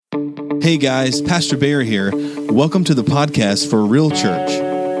Hey guys, Pastor Bear here. Welcome to the podcast for Real Church.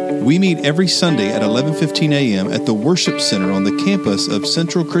 We meet every Sunday at 11:15 a.m. at the Worship Center on the campus of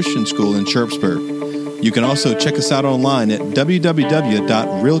Central Christian School in Sharpsburg. You can also check us out online at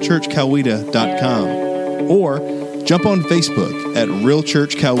www.realchurchcoweta.com or jump on Facebook at Real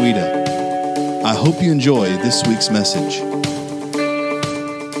Church Coweta. I hope you enjoy this week's message.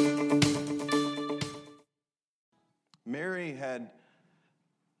 Mary had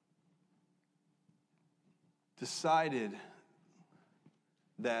decided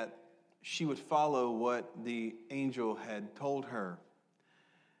that she would follow what the angel had told her.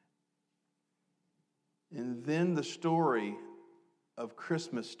 And then the story of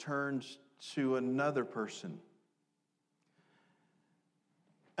Christmas turns to another person.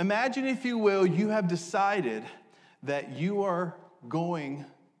 Imagine, if you will, you have decided that you are going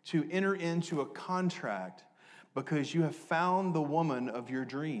to enter into a contract because you have found the woman of your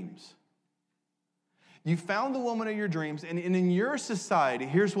dreams. You found the woman of your dreams, and in your society,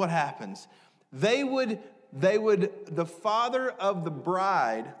 here's what happens. The father of the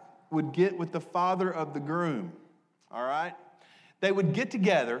bride would get with the father of the groom, all right? They would get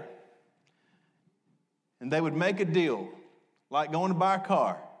together, and they would make a deal, like going to buy a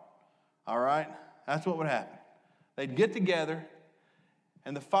car, all right? That's what would happen. They'd get together,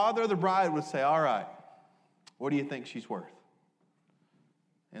 and the father of the bride would say, all right, what do you think she's worth?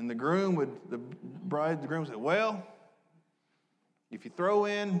 And the groom would say, well, if you throw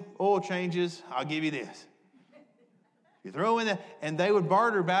in oil changes, I'll give you this. You throw in that, and they would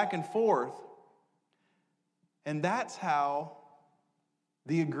barter back and forth. And that's how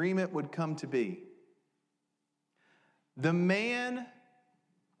the agreement would come to be. The man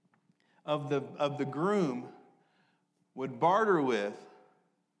of the groom would barter with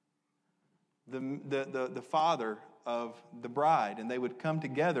the father of the bride, and they would come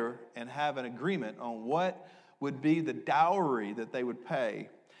together and have an agreement on what would be the dowry that they would pay.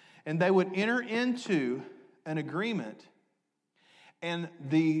 And they would enter into an agreement, and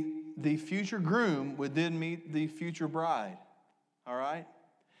the future groom would then meet the future bride, all right?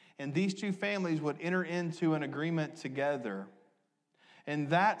 And these two families would enter into an agreement together.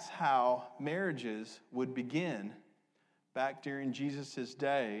 And that's how marriages would begin back during Jesus'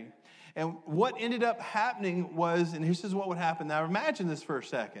 day. And what ended up happening was, and this is what would happen. Now imagine this for a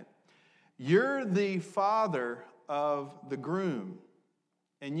second. You're the father of the groom,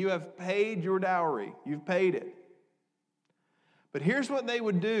 and you have paid your dowry. You've paid it. But here's what they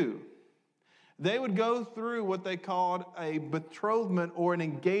would do. They would go through what they called a betrothment or an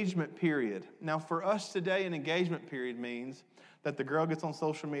engagement period. Now for us today, an engagement period means that the girl gets on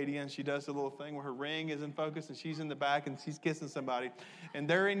social media and she does a little thing where her ring is in focus and she's in the back and she's kissing somebody. And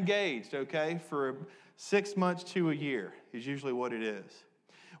they're engaged, okay, for 6 months to a year is usually what it is.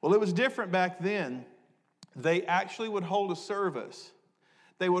 Well, it was different back then. They actually would hold a service.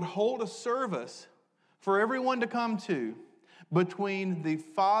 They would hold a service for everyone to come to between the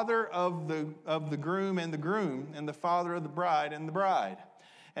father of the groom and the father of the bride and the bride.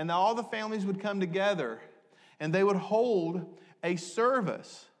 And all the families would come together and they would hold a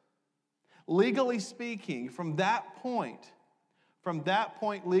service. Legally speaking, from that point,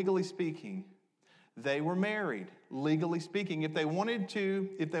 legally speaking, they were married, legally speaking. If they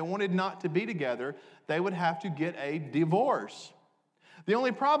wanted not to be together, they would have to get a divorce. The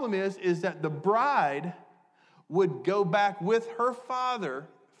only problem is that the bride would go back with her father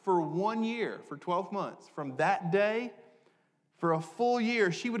for 1 year, for 12 months. From that day, for a full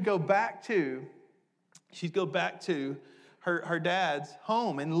year, she'd go back to her dad's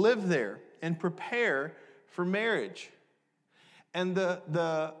home and live there and prepare for marriage. And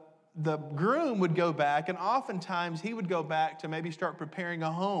the groom would go back, and oftentimes he would go back to maybe start preparing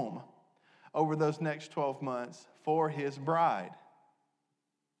a home over those next 12 months for his bride.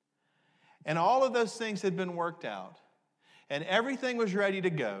 And all of those things had been worked out, and everything was ready to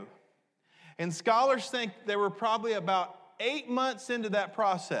go. And scholars think they were probably about 8 months into that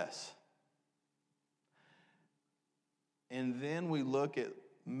process. And then we look at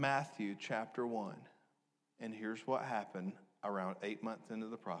Matthew chapter 1. And here's what happened around 8 months into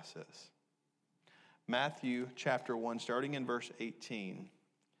the process. Matthew chapter 1, starting in verse 18.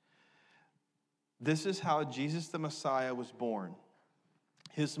 This is how Jesus the Messiah was born.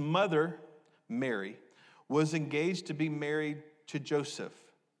 His mother, Mary, was engaged to be married to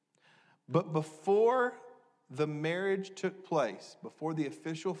Joseph. But before the marriage took place, before the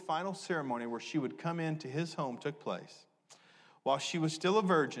official final ceremony where she would come into his home took place, while she was still a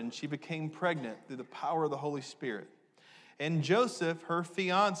virgin, she became pregnant through the power of the Holy Spirit. And Joseph, her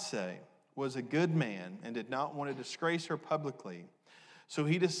fiancé, was a good man and did not want to disgrace her publicly. So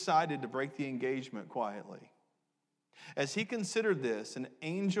he decided to break the engagement quietly. As he considered this, an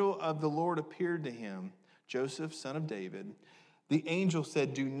angel of the Lord appeared to him, Joseph, son of David. The angel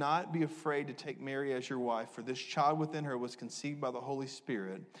said, "Do not be afraid to take Mary as your wife, for this child within her was conceived by the Holy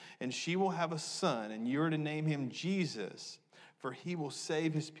Spirit, and she will have a son, and you are to name him Jesus, for he will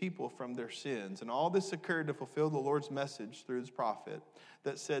save his people from their sins." And all this occurred to fulfill the Lord's message through his prophet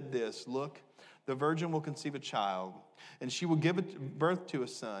that said this, "Look, the virgin will conceive a child, and she will give birth to a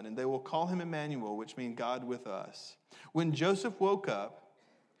son, and they will call him Emmanuel," which means God with us. When Joseph woke up,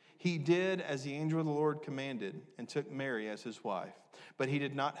 he did as the angel of the Lord commanded and took Mary as his wife. But he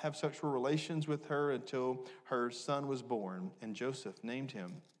did not have sexual relations with her until her son was born, and Joseph named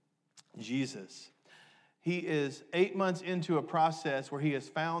him Jesus. He is 8 months into a process where he has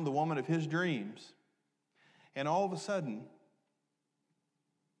found the woman of his dreams. And all of a sudden,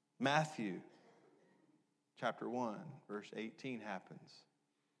 Matthew chapter 1, verse 18 happens.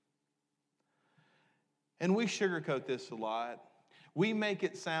 And we sugarcoat this a lot. We make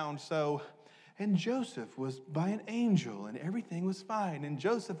it sound so, and Joseph was by an angel and everything was fine. And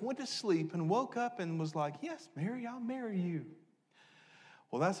Joseph went to sleep and woke up and was like, "Yes, Mary, I'll marry you."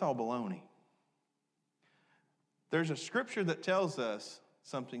 Well, that's all baloney. There's a scripture that tells us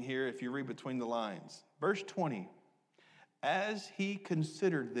something here if you read between the lines. Verse 20, as he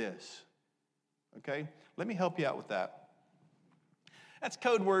considered this. Okay, let me help you out with that. That's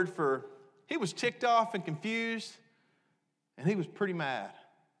code word for he was ticked off and confused. And he was pretty mad.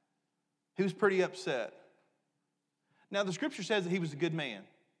 He was pretty upset. Now, the scripture says that he was a good man.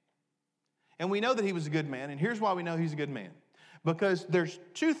 And we know that he was a good man. And here's why we know he's a good man. Because there's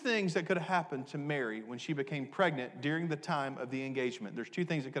two things that could have happened to Mary when she became pregnant during the time of the engagement. There's two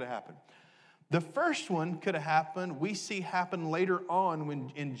things that could have happened. The first one could have happened, we see happen later on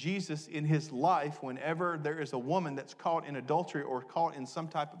when in Jesus in his life, whenever there is a woman that's caught in adultery or caught in some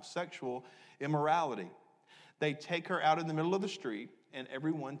type of sexual immorality. They take her out in the middle of the street, and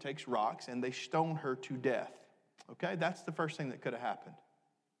everyone takes rocks, and they stone her to death. Okay, that's the first thing that could have happened.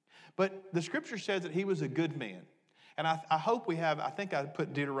 But the scripture says that he was a good man. And I hope we have, I think I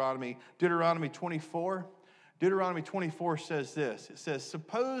put Deuteronomy 24. Deuteronomy 24 says this. It says,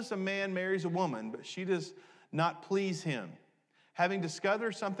 "Suppose a man marries a woman, but she does not please him. Having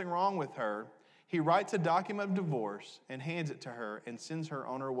discovered something wrong with her, he writes a document of divorce and hands it to her and sends her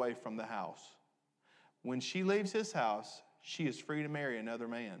on her way from the house. When she leaves his house, she is free to marry another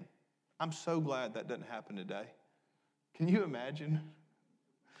man." I'm so glad that doesn't happen today. Can you imagine?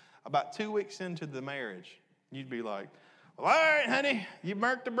 About 2 weeks into the marriage, you'd be like, "Well, all right, honey, you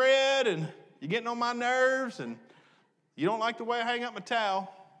burnt the bread and you're getting on my nerves and you don't like the way I hang up my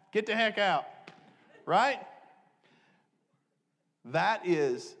towel. Get the heck out." Right? That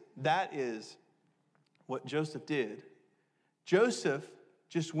is what Joseph did. Joseph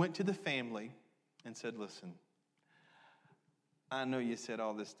just went to the family and said, "Listen, I know you said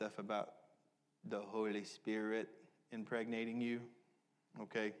all this stuff about the Holy Spirit impregnating you.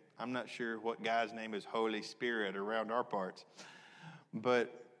 Okay, I'm not sure what guy's name is Holy Spirit around our parts,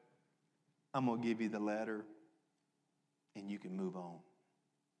 but I'm going to give you the letter and you can move on."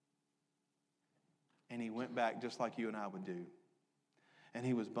 And he went back just like you and I would do. And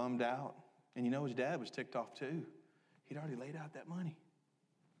he was bummed out. And you know his dad was ticked off too. He'd already laid out that money.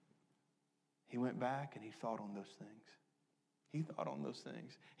 He went back and he thought on those things. He thought on those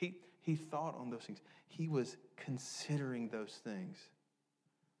things. He thought on those things. He was considering those things.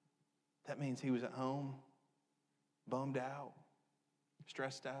 That means he was at home, bummed out,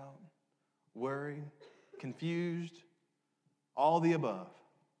 stressed out, worried, confused, all the above.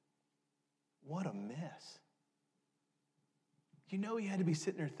 What a mess. You know he had to be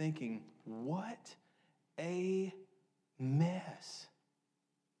sitting there thinking, what a mess.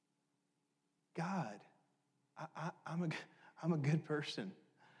 God, I'm a good person.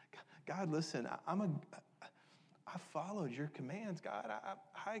 God, listen, I followed your commands, God.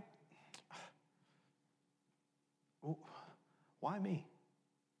 Why me?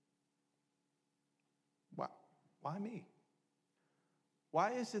 Why me?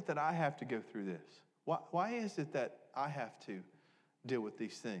 Why is it that I have to go through this? Why is it that I have to deal with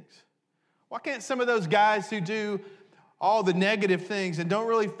these things? Why can't some of those guys who do all the negative things and don't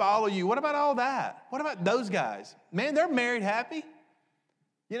really follow you, what about all that? What about those guys? Man, they're married happy.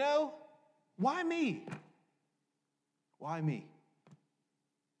 You know, why me? Why me?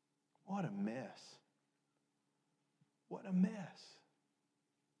 What a mess. What a mess.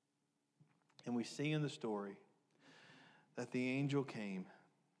 And we see in the story that the angel came.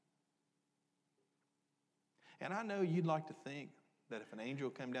 And I know you'd like to think that if an angel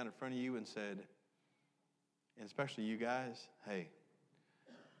came down in front of you and said, and especially you guys, "Hey,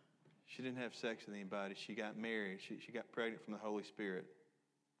 She didn't have sex with anybody. She got married. She got pregnant from the Holy Spirit.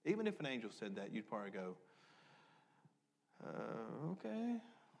 Even if an angel said that, you'd probably go, okay.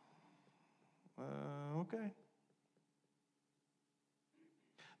 Okay.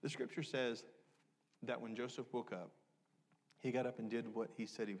 The scripture says that when Joseph woke up, he got up and did what he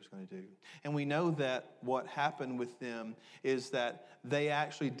said he was going to do. And we know that what happened with them is that they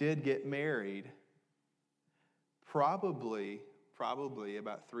actually did get married probably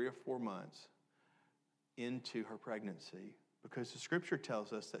about 3 or 4 months into her pregnancy, because the scripture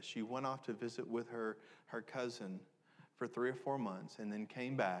tells us that she went off to visit with her cousin for 3 or 4 months and then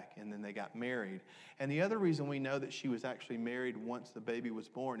came back, and then they got married. And the other reason we know that she was actually married once the baby was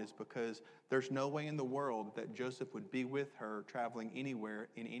born is because there's no way in the world that Joseph would be with her traveling anywhere,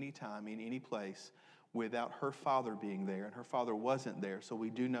 in any time, in any place, without her father being there, and her father wasn't there. So we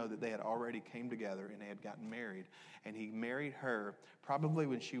do know that they had already came together and they had gotten married. And he married her probably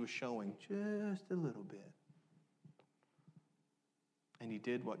when she was showing just a little bit. And he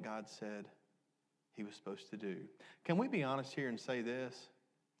did what God said he was supposed to do. Can we be honest here and say this?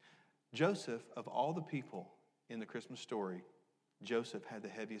 Joseph, of all the people in the Christmas story, Joseph had the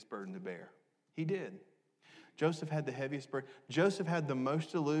heaviest burden to bear. He did. Joseph had the heaviest burden. Joseph had the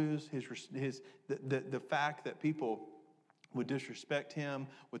most to lose. The fact that people would disrespect him,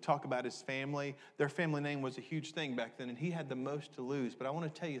 would talk about his family. Their family name was a huge thing back then, and he had the most to lose. But I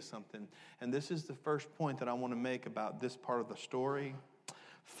want to tell you something, and this is the first point that I want to make about this part of the story.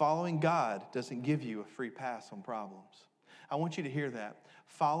 Following God doesn't give you a free pass on problems. I want you to hear that.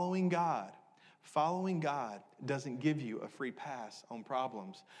 Following God doesn't give you a free pass on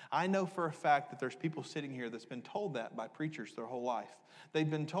problems. I know for a fact that there's people sitting here that's been told that by preachers their whole life. They've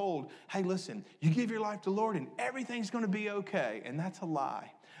been told, hey, listen, you give your life to the Lord and everything's going to be okay. And that's a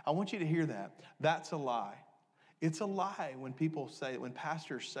lie. I want you to hear that. That's a lie. It's a lie when when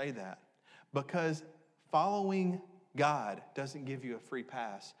pastors say that, because following God doesn't give you a free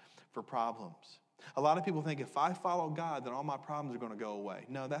pass for problems. A lot of people think if I follow God, then all my problems are going to go away.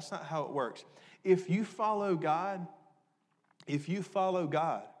 No, that's not how it works. If you follow God,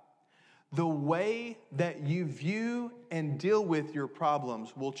 the way that you view and deal with your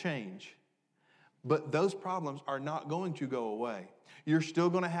problems will change. But those problems are not going to go away. You're still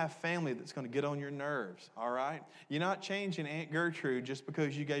going to have family that's going to get on your nerves, all right? You're not changing Aunt Gertrude just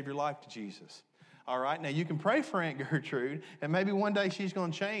because you gave your life to Jesus. All right, now you can pray for Aunt Gertrude, and maybe one day she's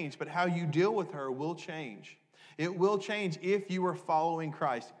going to change, but how you deal with her will change. It will change if you are following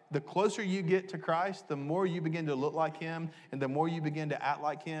Christ. The closer you get to Christ, the more you begin to look like Him, and the more you begin to act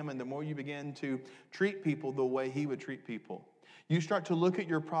like Him, and the more you begin to treat people the way He would treat people. You start to look at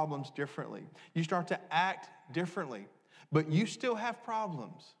your problems differently. You start to act differently, but you still have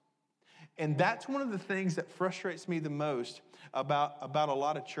problems. And that's one of the things that frustrates me the most about a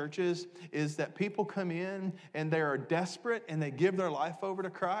lot of churches, is that people come in and they are desperate and they give their life over to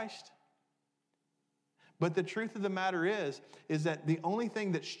Christ. But the truth of the matter is that the only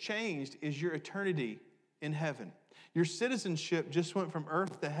thing that's changed is your eternity in heaven. Your citizenship just went from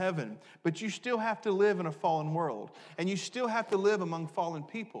earth to heaven, but you still have to live in a fallen world, and you still have to live among fallen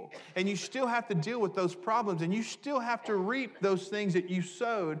people, and you still have to deal with those problems, and you still have to reap those things that you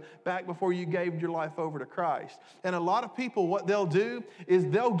sowed back before you gave your life over to Christ. And a lot of people, what they'll do is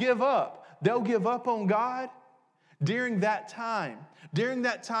they'll give up. They'll give up on God during that time. During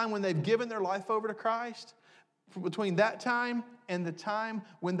that time when they've given their life over to Christ, between that time and the time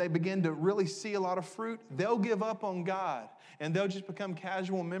when they begin to really see a lot of fruit, they'll give up on God and they'll just become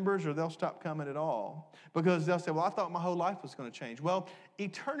casual members, or they'll stop coming at all, because they'll say, well, I thought my whole life was going to change. Well,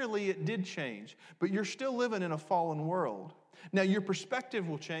 eternally it did change, but you're still living in a fallen world. Now, your perspective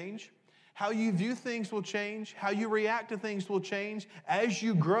will change. How you view things will change. How you react to things will change. As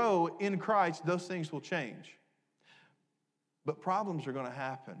you grow in Christ, those things will change. But problems are going to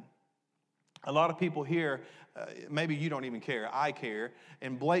happen. A lot of people here, maybe you don't even care. I care,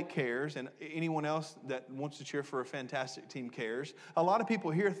 and Blake cares, and anyone else that wants to cheer for a fantastic team cares. A lot of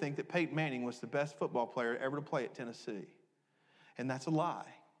people here think that Peyton Manning was the best football player ever to play at Tennessee, and that's a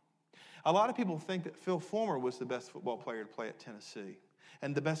lie. A lot of people think that Phil Fulmer was the best football player to play at Tennessee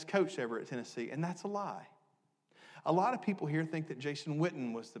and the best coach ever at Tennessee, and that's a lie. A lot of people here think that Jason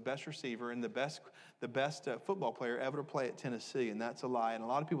Witten was the best receiver and the best football player ever to play at Tennessee, and that's a lie. And a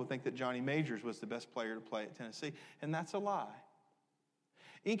lot of people think that Johnny Majors was the best player to play at Tennessee, and that's a lie.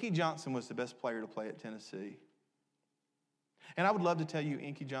 Inky Johnson was the best player to play at Tennessee. And I would love to tell you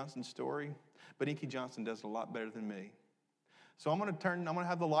Inky Johnson's story, but Inky Johnson does it a lot better than me. So I'm going to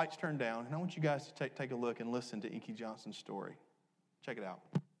have the lights turned down, and I want you guys to take a look and listen to Inky Johnson's story. Check it out.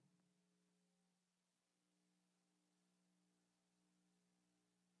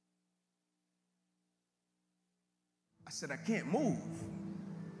 said, I can't move.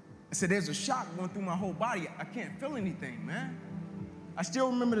 I said, there's a shock going through my whole body. I can't feel anything, man. I still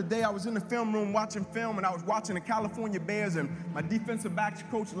remember the day I was in the film room watching film, and I was watching the California Bears, and my defensive backs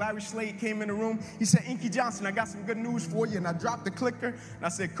coach, Larry Slade, came in the room. He said, Inky Johnson, I got some good news for you. And I dropped the clicker, and I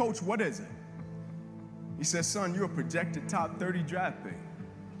said, Coach, what is it? He said, son, you're a projected top 30 draft pick.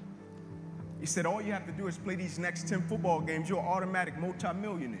 He said, all you have to do is play these next 10 football games. You're an automatic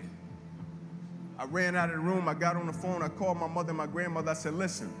multimillionaire. I ran out of the room. I got on the phone. I called my mother and my grandmother. I said,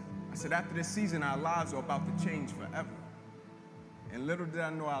 listen. I said, after this season, our lives are about to change forever. And little did I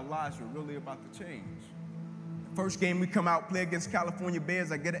know our lives were really about to change. The first game we come out, play against California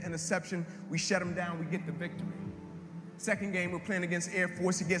Bears. I get an interception. We shut them down. We get the victory. Second game, we're playing against Air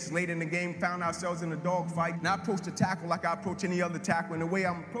Force. It gets late in the game, found ourselves in a dogfight. And I approach the tackle like I approach any other tackle. And the way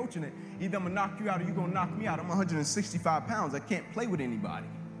I'm approaching it, either I'm going to knock you out or you're going to knock me out. I'm 165 pounds. I can't play with anybody.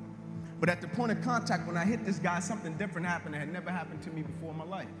 But at the point of contact, when I hit this guy, something different happened that had never happened to me before in my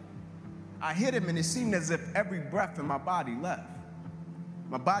life. I hit him, and it seemed as if every breath in my body left.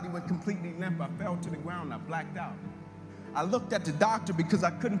 My body went completely limp. I fell to the ground. I blacked out. I looked at the doctor because I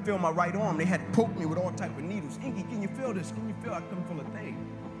couldn't feel my right arm. They had poked me with all type of needles. Inky, can you feel this? Can you feel? I couldn't feel a thing.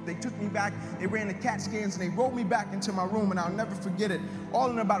 They took me back. They ran the CAT scans, and they rolled me back into my room, and I'll never forget it. All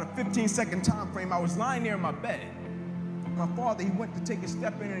in about a 15-second time frame, I was lying there in my bed. My father, he went to take a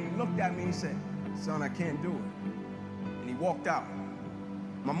step in, and he looked at me, and he said, son, I can't do it. And he walked out.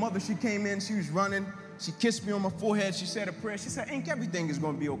 My mother, she came in, she was running. She kissed me on my forehead. She said a prayer. She said, Ink, everything is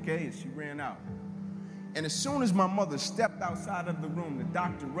going to be okay. And she ran out. And as soon as my mother stepped outside of the room, the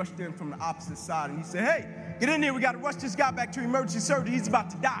doctor rushed in from the opposite side, and he said, hey, get in here. We got to rush this guy back to emergency surgery. He's about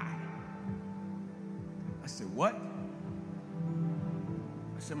to die. I said, what?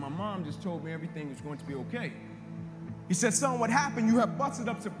 I said, my mom just told me everything was going to be okay. He said, son, what happened? You have busted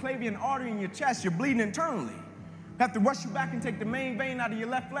up subclavian artery in your chest. You're bleeding internally. Have to rush you back and take the main vein out of your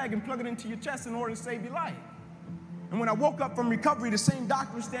left leg and plug it into your chest in order to save your life. And when I woke up from recovery, the same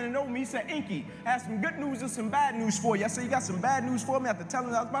doctor was standing over me. He said, Inky, I have some good news and some bad news for you. I said, you got some bad news for me? After telling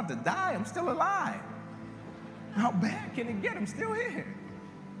him I was about to die, I'm still alive. How bad can it get? I'm still here.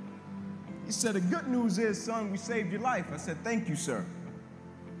 He said, the good news is, son, we saved your life. I said, thank you, sir.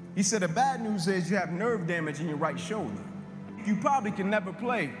 He said, the bad news is you have nerve damage in your right shoulder. You probably can never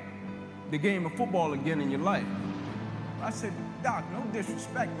play the game of football again in your life. I said, Doc, no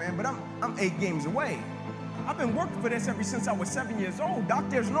disrespect, man, but I'm 8 games away. I've been working for this ever since I was 7 years old. Doc,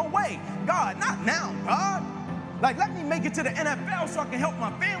 there's no way. God, not now, God. Like, let me make it to the NFL so I can help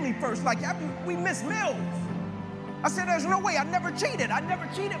my family first. Like, we miss meals. I said, there's no way. I never cheated. I never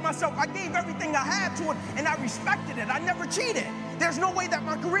cheated myself. I gave everything I had to it, and I respected it. I never cheated. There's no way that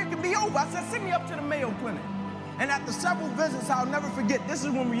my career can be over. I said, send me up to the Mayo Clinic. And after several visits, I'll never forget, this is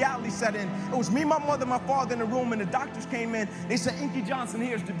when reality set in. It was me, my mother, my father in the room, and the doctors came in. They said, Inky Johnson,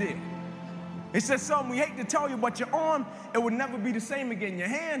 here's the deal. They said, son, we hate to tell you, but your arm, it would never be the same again. Your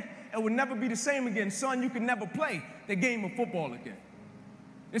hand, it would never be the same again. Son, you could never play the game of football again.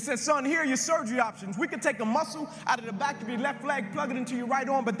 They said, son, here are your surgery options. We could take a muscle out of the back of your left leg, plug it into your right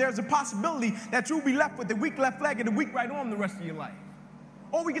arm, but there's a possibility that you'll be left with a weak left leg and a weak right arm the rest of your life.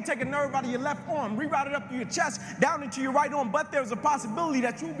 Or we could take a nerve out of your left arm, reroute it up to your chest, down into your right arm, but there's a possibility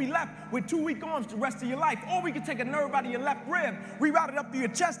that you'll be left with 2 weak arms the rest of your life. Or we could take a nerve out of your left rib, reroute it up to your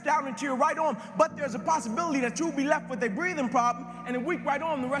chest, down into your right arm, but there's a possibility that you'll be left with a breathing problem and a weak right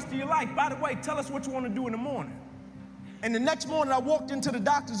arm the rest of your life. By the way, tell us what you want to do in the morning. And the next morning, I walked into the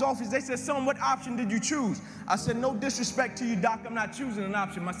doctor's office. They said, son, what option did you choose? I said, no disrespect to you, doc. I'm not choosing an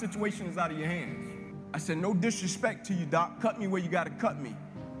option. My situation is out of your hands. I said, no disrespect to you, doc. Cut me where you got to cut me.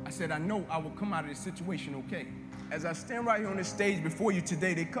 I said, I know I will come out of this situation okay. As I stand right here on this stage before you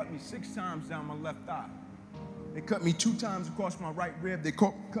today, they cut me 6 times down my left thigh. They cut me 2 times across my right rib. They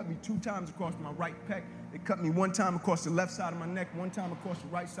cut me 2 times across my right pec. They cut me 1 time across the left side of my neck, 1 time across the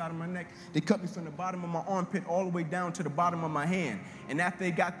right side of my neck. They cut me from the bottom of my armpit all the way down to the bottom of my hand. And after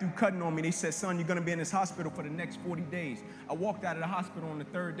they got through cutting on me, they said, son, you're going to be in this hospital for the next 40 days. I walked out of the hospital on the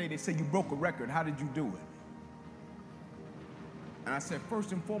 3rd day. They said, you broke a record. How did you do it? And I said,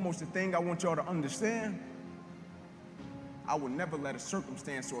 first and foremost, the thing I want y'all to understand, I will never let a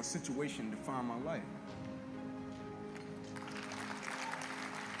circumstance or a situation define my life.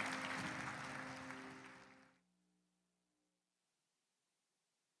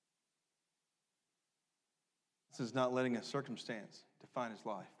 This is not letting a circumstance define his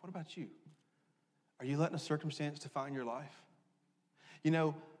life. What about you? Are you letting a circumstance define your life? You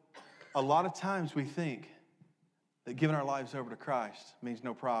know, a lot of times we think that giving our lives over to Christ means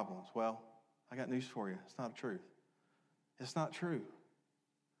no problems. Well, I got news for you. It's not true. It's not true.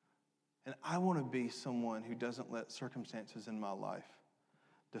 And I want to be someone who doesn't let circumstances in my life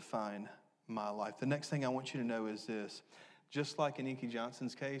define my life. The next thing I want you to know is this. Just like in Inky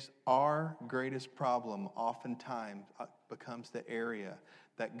Johnson's case, our greatest problem oftentimes becomes the area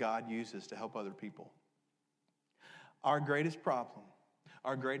that God uses to help other people. Our greatest problem,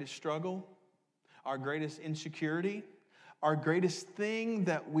 our greatest struggle, our greatest insecurity, our greatest thing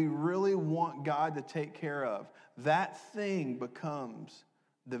that we really want God to take care of, that thing becomes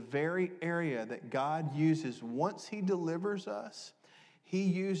the very area that God uses. Once He delivers us, He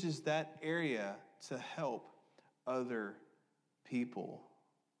uses that area to help other people.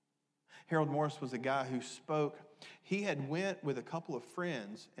 Harold Morris was a guy who spoke. He had went with a couple of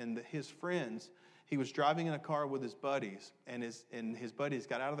friends, and his friends, he was driving in a car with his buddies, and his buddies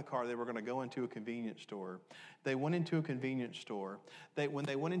got out of the car. They were going to go into a convenience store. They went into a convenience store. When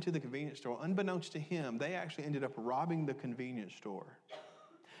they went into the convenience store, unbeknownst to him, they actually ended up robbing the convenience store.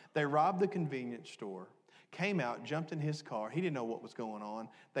 They robbed the convenience store, came out, jumped in his car. He didn't know what was going on.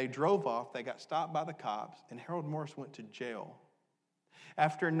 They drove off. They got stopped by the cops, and Harold Morris went to jail.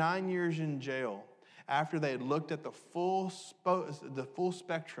 After 9 years in jail, after they had looked at the full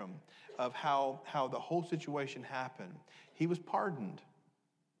spectrum of how the whole situation happened, he was pardoned.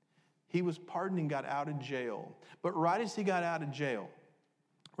 He was pardoned and got out of jail. But right as he got out of jail,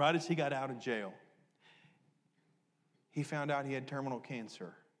 he found out he had terminal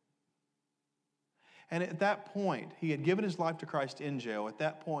cancer. And at that point, he had given his life to Christ in jail. At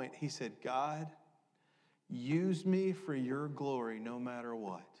that point, he said, God, use me for your glory no matter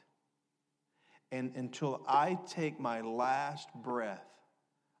what. And until I take my last breath,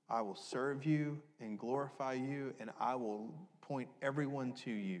 I will serve you and glorify you, and I will point everyone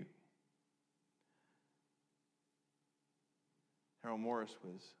to you. Harold Morris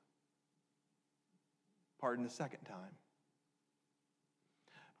was pardoned the second time.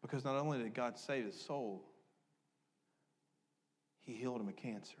 Because not only did God save his soul, He healed him of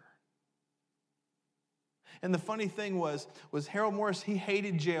cancer. And the funny thing was Harold Morris, he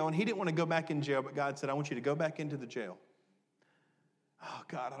hated jail, and he didn't want to go back in jail, but God said, I want you to go back into the jail. Oh,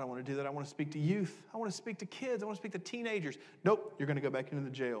 God, I don't want to do that. I want to speak to youth. I want to speak to kids. I want to speak to teenagers. Nope, you're going to go back into the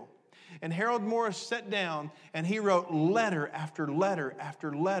jail. And Harold Morris sat down, and he wrote letter after letter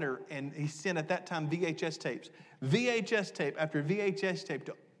after letter, and he sent at that time VHS tapes after VHS tape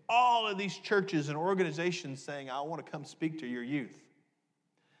to all of these churches and organizations saying, I want to come speak to your youth.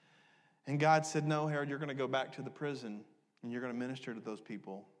 And God said, no, Harold, you're going to go back to the prison and you're going to minister to those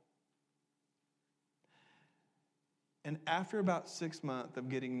people. And after about 6 months of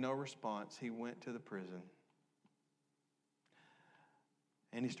getting no response, he went to the prison.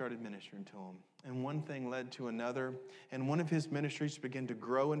 And he started ministering to them. And one thing led to another. And one of his ministries began to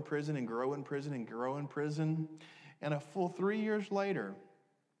grow in prison and grow in prison and grow in prison. And a full 3 years later,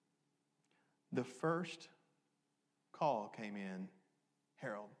 the first call came in.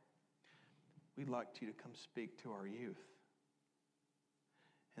 Harold, we'd like you to come speak to our youth.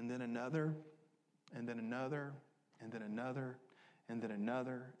 And then another, and then another, and then another, and then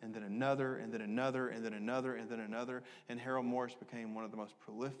another, and then another, and then another, and then another, and then another. And Harold Morris became one of the most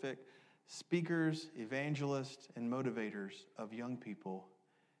prolific speakers, evangelists, and motivators of young people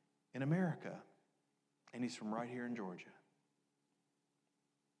in America. And he's from right here in Georgia.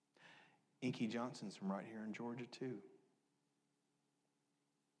 Inky Johnson's from right here in Georgia, too.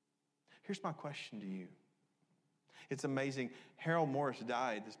 Here's my question to you. It's amazing. Harold Morris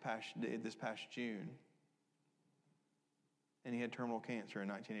died this past June, and he had terminal cancer in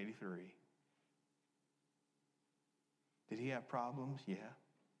 1983. Did he have problems? Yeah.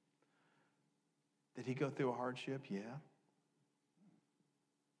 Did he go through a hardship? Yeah.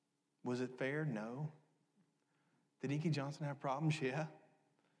 Was it fair? No. Did Inky Johnson have problems? Yeah.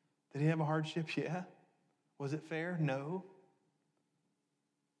 Did he have a hardship? Yeah. Was it fair? No.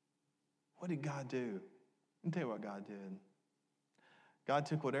 What did God do? Let me tell you what God did. God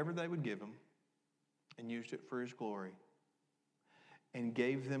took whatever they would give him and used it for his glory and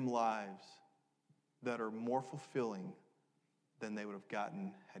gave them lives that are more fulfilling than they would have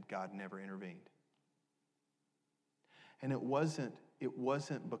gotten had God never intervened. And it wasn't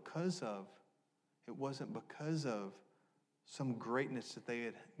because of some greatness that they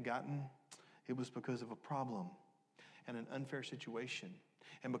had gotten. It was because of a problem and an unfair situation,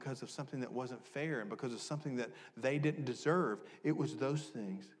 and because of something that wasn't fair, and because of something that they didn't deserve. It was those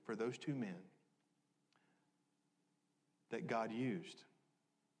things for those two men that God used.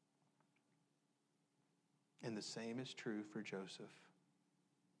 And the same is true for Joseph.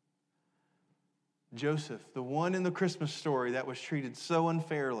 Joseph, the one in the Christmas story that was treated so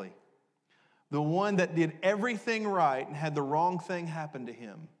unfairly, the one that did everything right and had the wrong thing happen to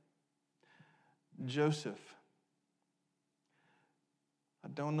him. Joseph. I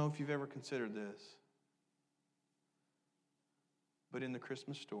don't know if you've ever considered this, but in the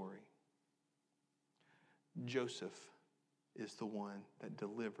Christmas story, Joseph is the one that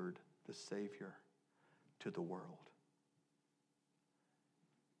delivered the Savior to the world.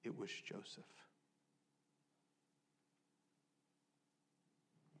 It was Joseph.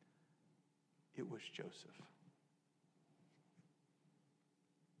 It was Joseph.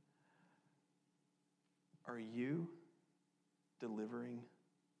 Are you delivering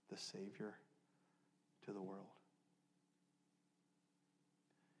the Savior to the world?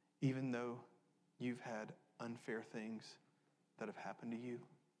 Even though you've had unfair things that have happened to you,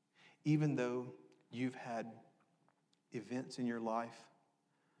 even though you've had events in your life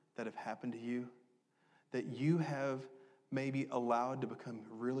that have happened to you, that you have maybe allowed to become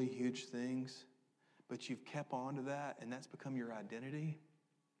really huge things, but you've kept on to that, and that's become your identity.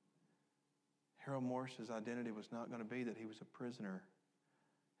 Harold Morris's identity was not going to be that he was a prisoner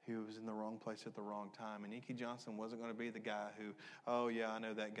who was in the wrong place at the wrong time. And Inky Johnson wasn't going to be the guy who, oh yeah, I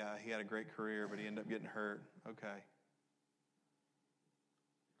know that guy. He had a great career, but he ended up getting hurt. Okay.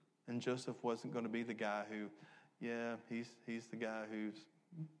 And Joseph wasn't going to be the guy who, yeah, he's the guy whose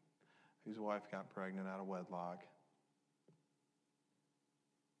wife got pregnant out of wedlock.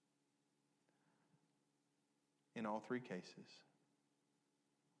 In all three cases,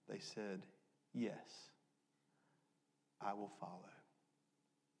 they said, yes, I will follow.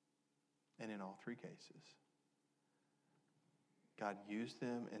 And in all three cases, God used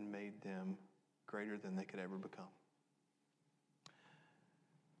them and made them greater than they could ever become.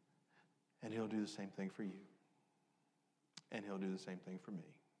 And He'll do the same thing for you. And He'll do the same thing for me.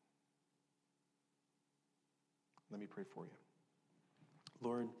 Let me pray for you.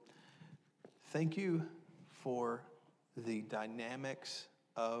 Lord, thank you for the dynamics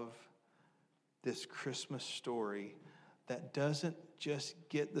of this Christmas story that doesn't just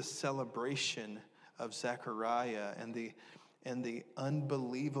get the celebration of Zechariah and the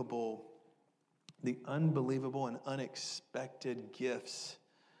unbelievable and unexpected gifts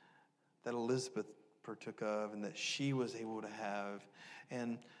that Elizabeth partook of and that she was able to have,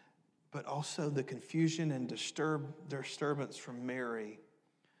 but also the confusion and disturbance from Mary,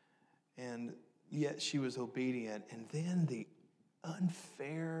 and yet she was obedient, and then the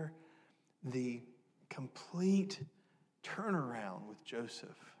unfair, the complete turnaround with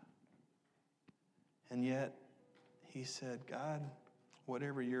Joseph. And yet he said, God,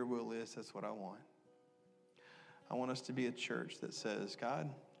 whatever your will is, that's what I want. I want us to be a church that says,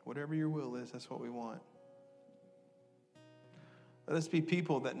 God, whatever your will is, that's what we want. Let us be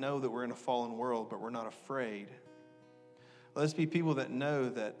people that know that we're in a fallen world, but we're not afraid. Let us be people that know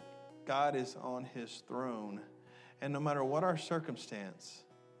that God is on His throne. And no matter what our circumstance,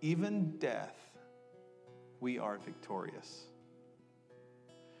 even death, we are victorious.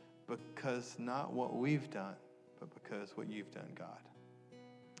 Because not what we've done, but because what you've done, God.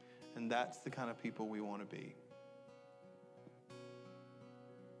 And that's the kind of people we want to be.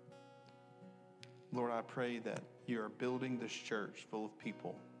 Lord, I pray that you are building this church full of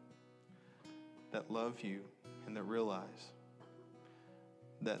people that love you and that realize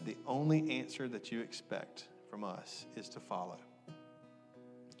that the only answer that you expect from us is to follow.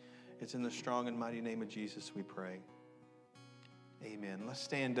 It's in the strong and mighty name of Jesus we pray. Amen. Let's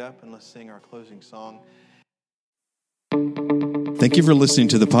stand up and let's sing our closing song. Thank you for listening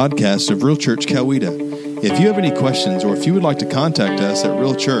to the podcast of Real Church Coweta. If you have any questions or if you would like to contact us at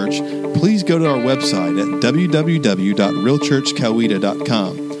Real Church, please go to our website at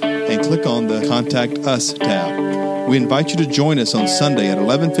www.realchurchcoweta.com and click on the Contact Us tab. We invite you to join us on Sunday at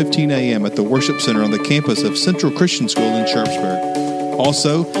 11:15 a.m. at the Worship Center on the campus of Central Christian School in Sharpsburg.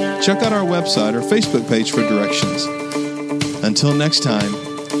 Also, check out our website or Facebook page for directions. Until next time,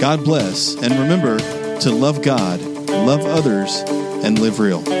 God bless, and remember to love God, love others, and live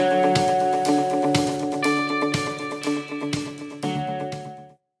real.